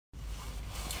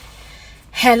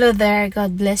Hello there,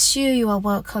 God bless you. You are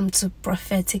welcome to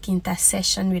Prophetic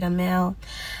Intercession with Amel.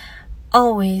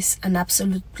 Always an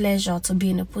absolute pleasure to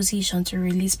be in a position to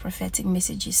release prophetic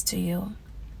messages to you.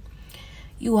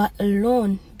 You are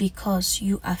alone because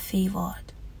you are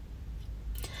favored.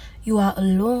 You are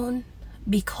alone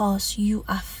because you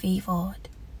are favored.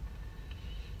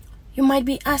 You might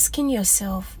be asking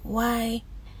yourself why,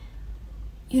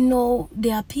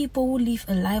 there are people who live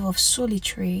a life of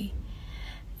solitary.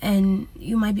 And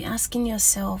you might be asking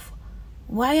yourself,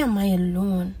 why am I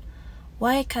alone?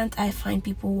 Why can't I find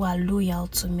people who are loyal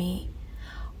to me?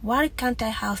 Why can't I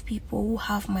have people who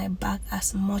have my back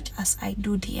as much as I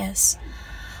do theirs?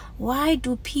 Why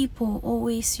do people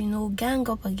always, gang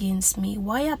up against me?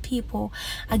 Why are people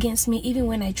against me even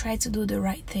when I try to do the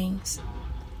right things?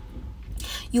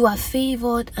 You are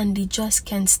favored and they just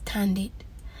can't stand it.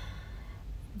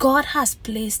 God has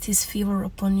placed his favor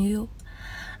upon you.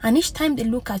 And each time they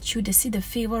look at you, they see the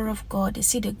favor of God. They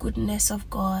see the goodness of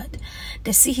God.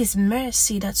 They see his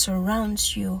mercy that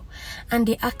surrounds you. And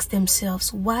they ask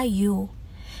themselves, why you?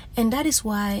 And that is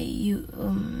why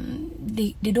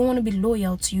they don't want to be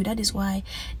loyal to you. That is why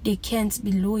they can't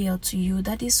be loyal to you.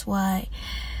 That is why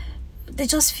they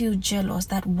just feel jealous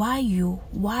that why you?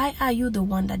 Why are you the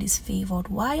one that is favored?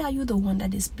 Why are you the one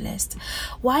that is blessed?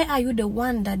 Why are you the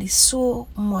one that is so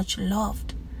much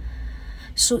loved?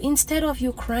 So instead of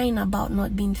you crying about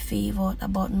not being favored,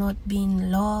 about not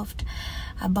being loved,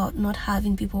 about not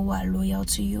having people who are loyal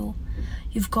to you,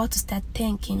 you've got to start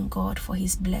thanking God for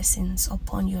his blessings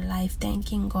upon your life,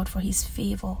 thanking God for his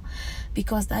favor,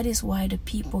 because that is why the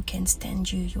people can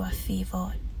stand you. You are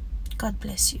favored. God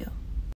bless you.